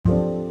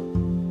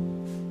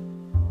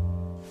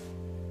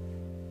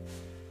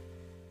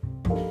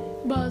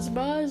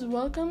buzz,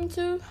 welcome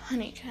to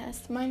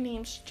Honeycast. My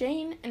name's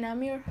Jane and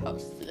I'm your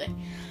host today.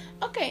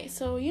 Okay,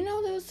 so you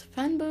know those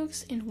fan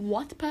books in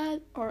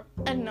Wattpad, or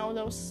I don't know,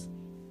 those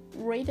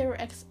Reader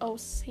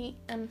XOC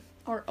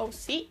or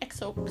OC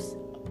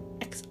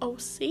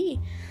XOC,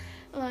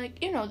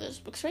 like, you know those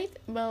books, right?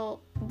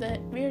 Well,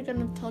 we're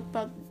gonna talk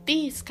about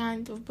these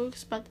kind of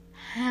books, but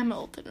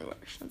Hamilton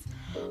versions.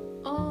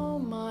 Oh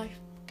my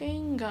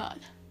fucking god.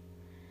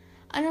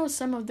 I know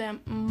some of them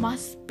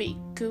must be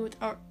good,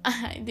 or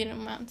I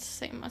didn't want to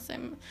say must, I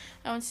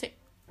want to say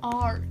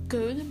are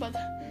good, but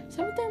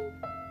some of them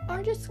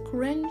are just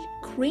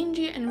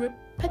cringy and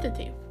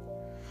repetitive.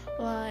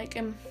 Like,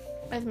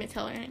 let me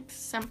tell you an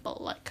example.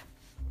 Like,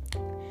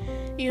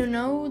 you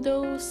know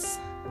those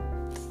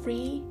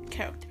three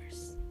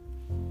characters,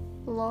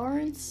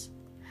 Lawrence,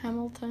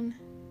 Hamilton,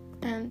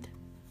 and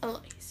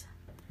Eliza.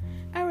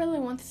 I really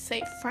want to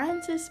say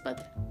Francis,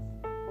 but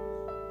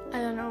I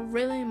don't know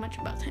really much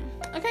about him.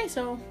 Okay,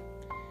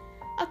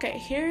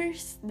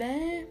 here's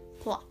the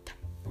plot.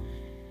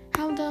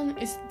 Hamilton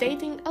is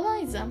dating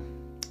Eliza,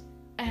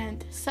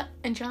 and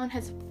John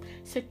has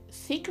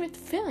secret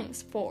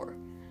feelings for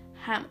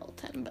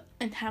Hamilton,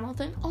 and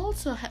Hamilton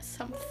also has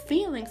some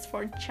feelings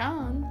for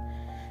John.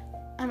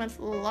 I meant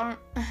Lauren,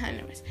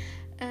 anyways,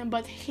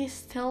 but he's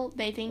still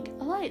dating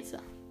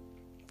Eliza.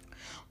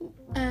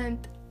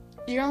 And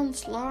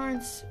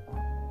Lawrence's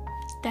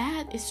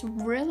dad is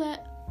really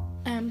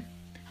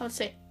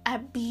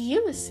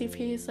abusive.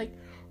 He's like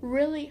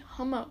really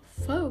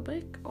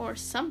homophobic or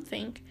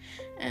something,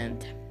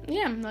 and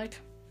yeah,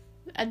 like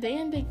at the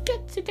end they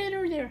get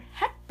together, they're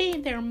happy,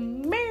 they're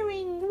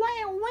marrying.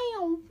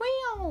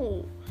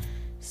 Wow,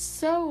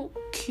 so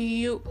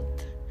cute.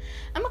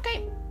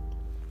 Okay,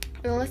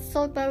 let's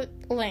talk about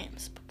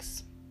Lamb's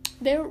books.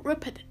 They're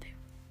repetitive.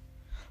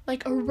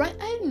 Like, I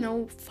don't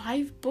know,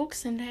 5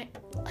 books and they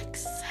like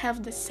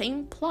have the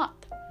same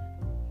plot.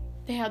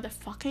 They have the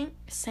fucking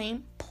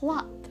same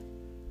plot.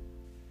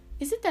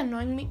 Is it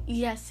annoying me?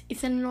 Yes,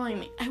 it's annoying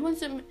me. I want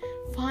to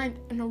find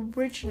an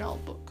original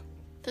book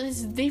that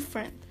is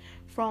different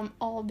from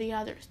all the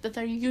others, that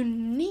are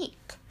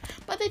unique,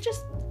 but I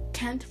just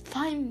can't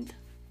find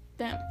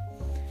them.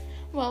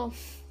 Well,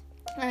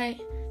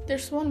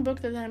 there's one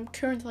book that I'm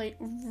currently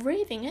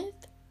reading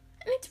it,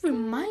 and it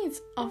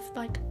reminds of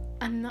like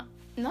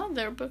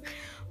another book.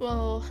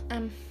 Well,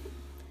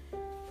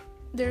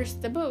 there's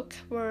the book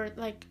where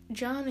like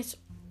John is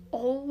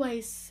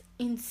always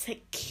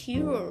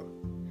insecure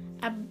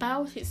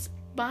about his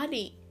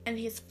body and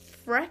his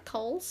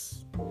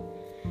freckles,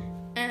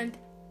 and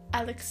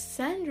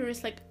Alexander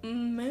is like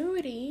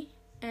moody,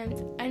 and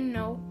I don't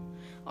know,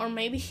 or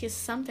maybe he's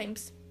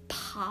sometimes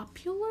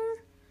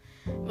popular.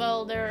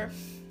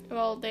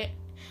 They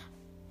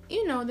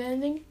you know,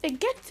 they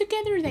get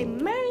together, they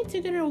marry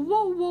together,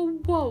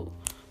 whoa.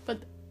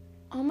 But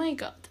oh my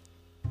god,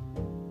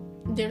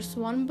 there's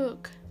one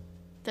book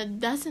that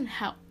doesn't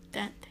have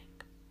that thing.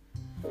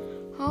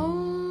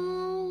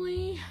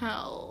 Holy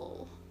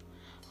hell,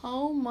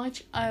 how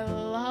much I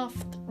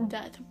loved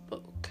that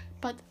book.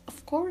 But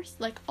of course,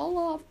 like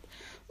all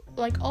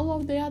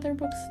of the other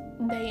books,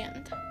 they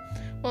end.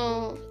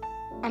 Well,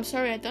 I'm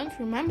sorry, I don't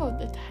remember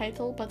the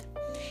title, but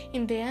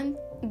in the end,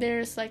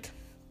 there's like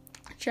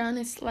John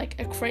is like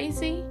a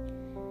crazy.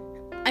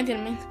 I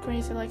didn't mean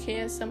crazy, like he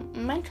has some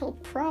mental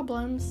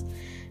problems,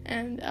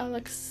 and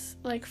Alex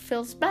like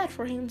feels bad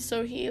for him,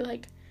 so he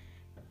like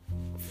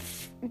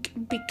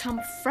become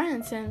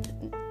friends,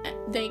 and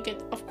they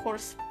get, of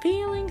course,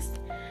 feelings,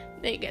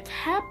 they get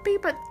happy,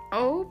 but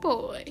oh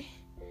boy,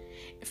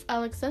 if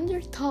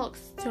Alexander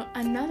talks to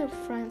another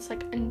friends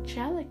like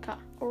Angelica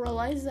or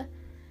Eliza,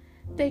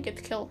 they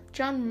get killed.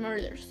 John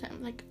murders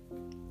them, like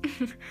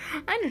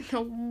I don't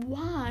know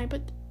why,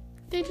 but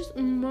they just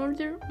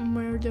murder.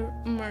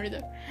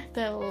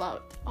 They love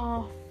it.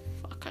 Oh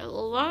fuck, I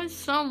love it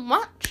so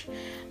much.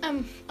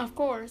 Of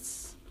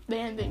course, the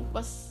ending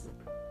was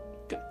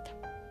good.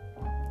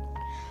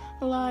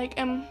 Like,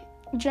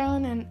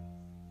 John and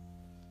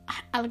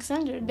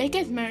Alexander, they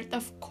get married,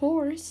 of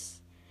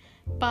course.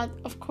 But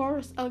of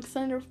course,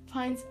 Alexander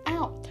finds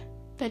out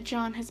that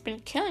John has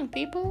been killing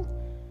people.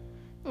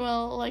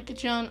 Well, like,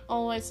 John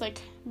always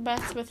like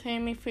bets with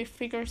him if he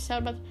figures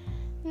out, but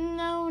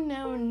no.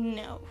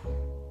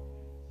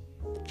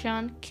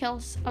 John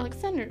kills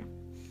Alexander.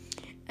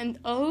 And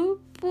oh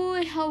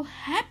boy, how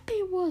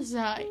happy was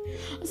I.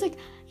 I was like,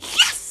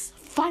 yes!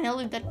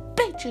 Finally that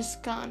bitch is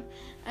gone.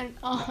 And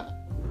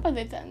but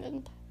it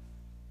ended.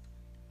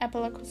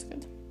 Epilogue was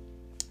good.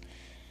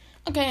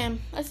 Okay,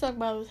 let's talk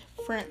about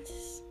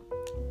Francis.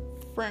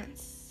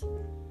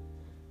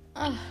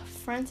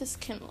 Francis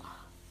Kinlaw.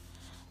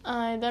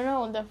 I don't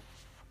know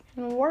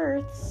the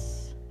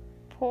words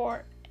for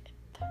it.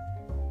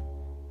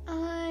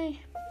 I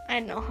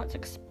don't know how to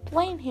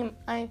explain him.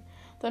 I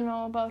don't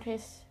know about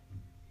his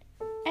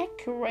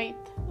accurate.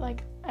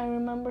 Like, I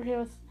remember he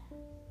was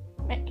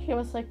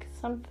like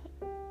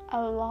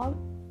a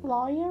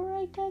lawyer,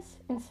 I guess,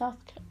 in South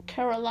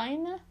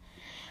Carolina.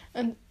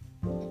 And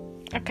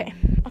okay.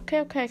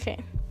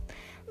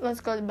 Let's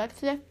go back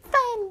to the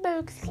fun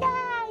books,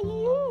 yeah,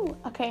 you.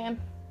 Okay,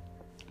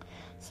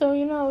 so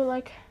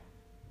like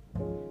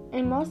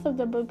in most of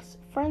the books,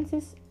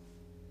 Francis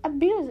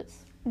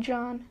abuses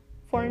John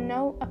for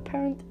no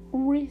apparent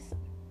reason.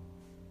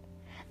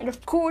 And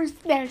of course,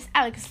 there's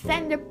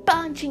Alexander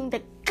punching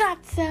the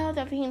guts out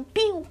of him.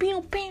 Pew,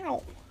 pew,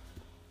 pew.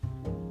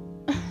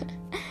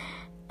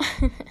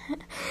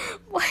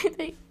 Why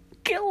they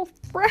kill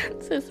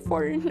Francis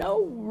for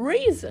no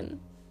reason?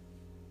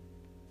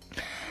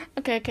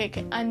 Okay.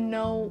 I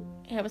know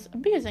he was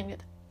abusing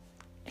it.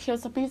 He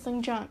was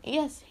abusing John.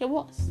 Yes, he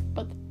was.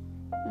 But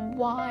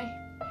why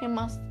he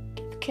must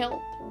get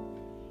killed?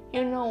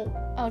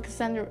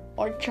 Alexander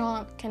or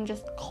John can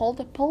just call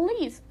the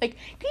police. Like,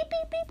 beep,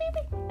 beep, beep, beep,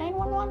 beep.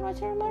 911, what's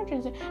your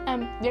emergency?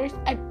 There's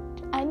a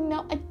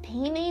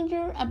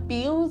teenager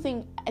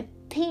abusing a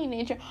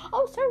teenager.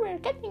 Oh, sir, we're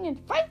getting it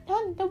right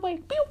on the way.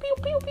 Pew, pew,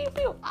 pew, pew,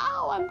 pew.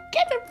 Oh, I'm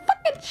getting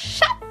fucking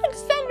shot,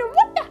 Alexander.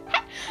 What the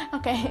heck?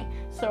 Okay,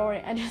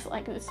 sorry, I just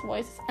like this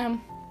voice.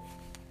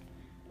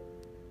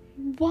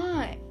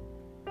 Why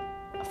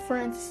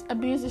Francis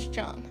abuses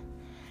John?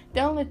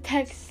 The only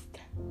text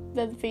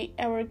that we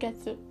ever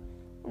get to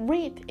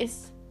read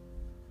is,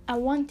 I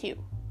want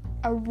you.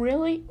 I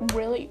really,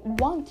 really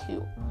want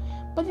you.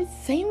 But it's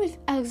same with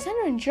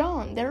Alexander and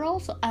John. They're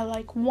also, I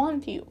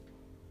want you.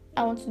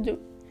 I want to do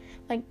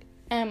like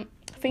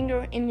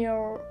finger in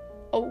your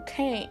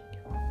okay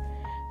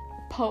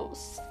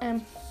pose.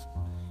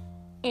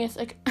 It's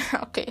like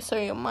okay, so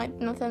you might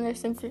not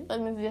understand it.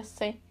 Let me just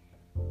say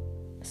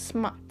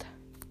smut.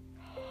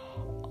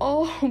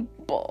 Oh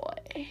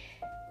boy.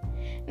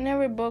 In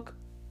every book,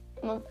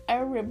 not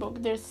every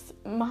book, there's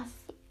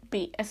must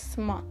be a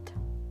smut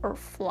or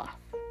fluff.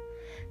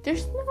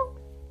 There's no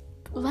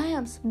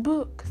Lamb's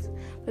books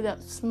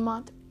without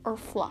smut or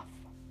fluff.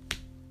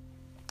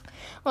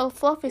 Well,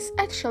 fluff is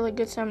actually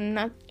good, so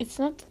it's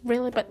not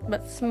really,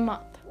 but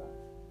smut.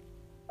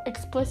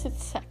 Explicit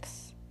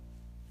sex.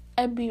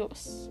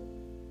 Abuse.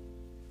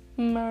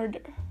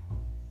 Murder.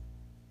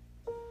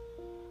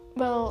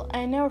 Well,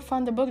 I never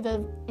found a book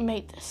that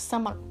made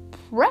someone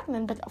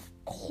pregnant, but of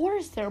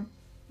course they're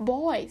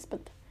boys,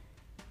 but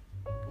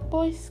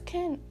boys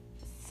can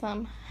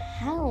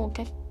somehow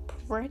get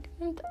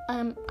pregnant.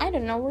 I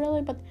don't know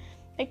really, but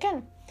they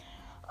can.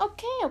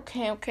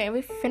 Okay.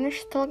 We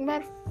finished talking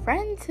about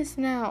Francis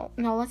now.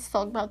 Now let's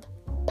talk about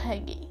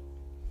Peggy.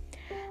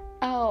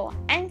 Oh,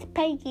 Aunt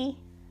Peggy.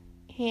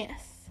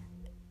 Yes.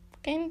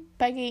 Fucking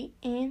Peggy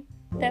in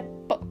the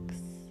books.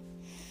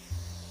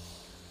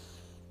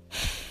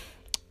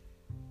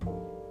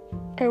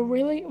 I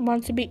really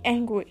want to be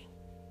angry,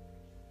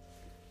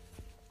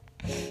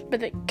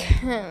 but I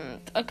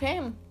can't.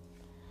 Okay.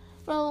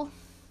 Well,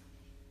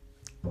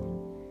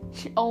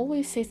 she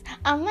always says,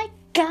 "Oh my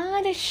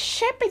God, a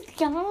ship is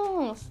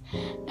yours,"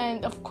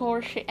 and of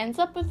course she ends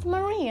up with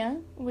Maria,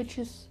 which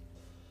is,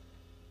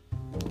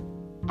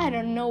 I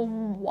don't know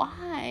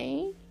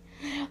why,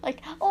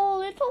 like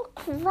little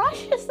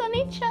crushes on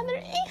each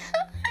other.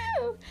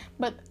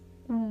 But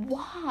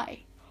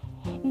why?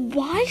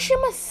 Why she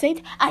must say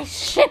it? I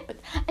ship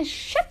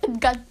it,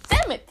 god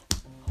damn it.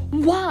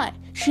 Why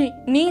she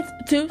needs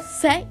to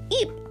say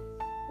it?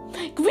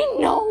 Like, we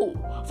know,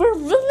 we're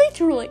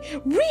literally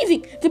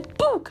reading the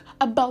book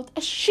about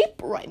a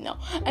ship right now,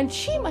 and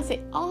she must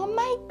say, oh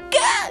my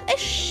god, I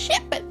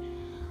ship it.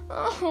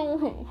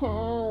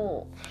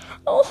 Oh,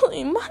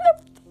 holy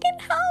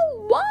motherfucking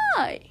hell,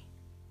 why?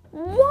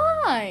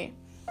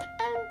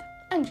 And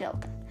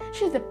Angelica,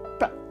 she's the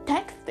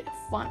protective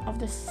one of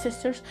the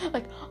sisters,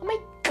 like, oh my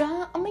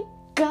god,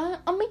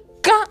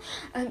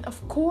 and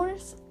of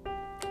course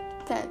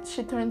that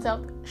she turns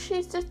out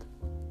she's just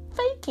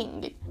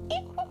faking it.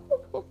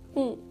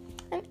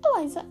 And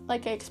Eliza,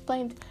 like I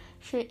explained,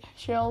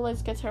 she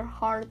always gets her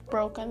heart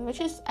broken,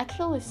 which is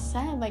actually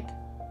sad. Like,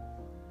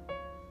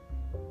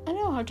 I don't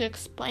know how to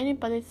explain it,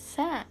 but it's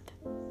sad.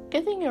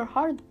 Getting your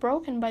heart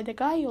broken by the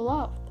guy you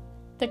loved,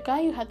 the guy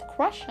you had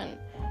crush on,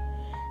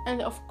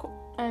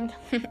 and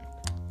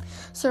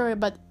sorry,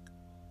 but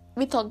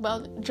we talk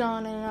about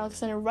John and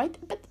Alexander, right?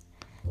 But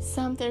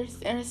sometimes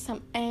there's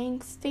some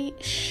angsty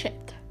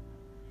shit.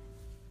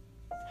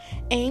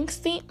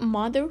 Angsty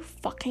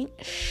motherfucking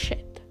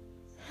shit.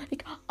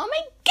 Like, oh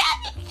my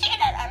god, you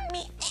cheated on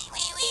me.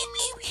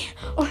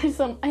 Or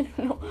some, I don't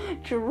know,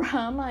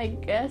 drama, I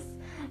guess.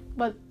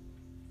 But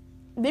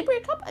they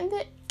break up and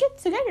they get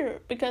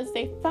together because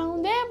they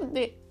found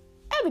the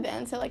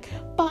evidence. Like,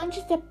 punch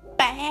the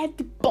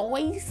bad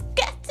boys,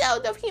 get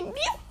out of him.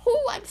 Yoo-hoo,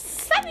 I'm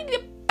sending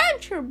the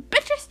puncher,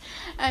 bitches.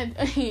 And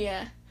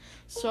yeah,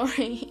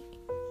 sorry.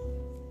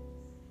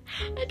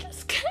 I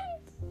just can't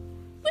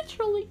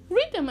literally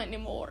read them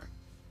anymore.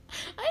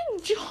 I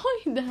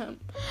enjoy them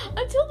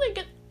until they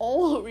get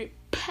all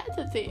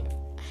repetitive.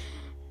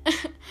 I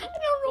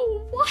don't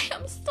know why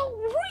I'm still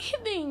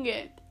reading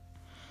it.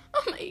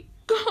 Oh my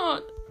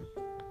god,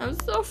 I'm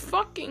so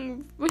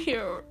fucking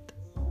weird.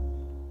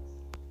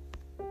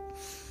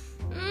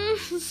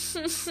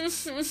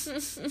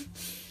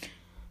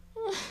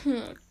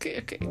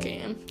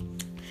 Okay.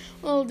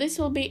 Well, this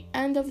will be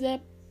end of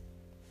the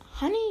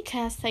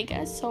Honeycast, I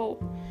guess. So,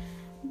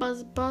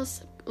 buzz,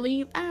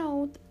 leave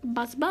out.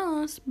 Buzz,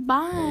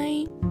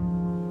 bye.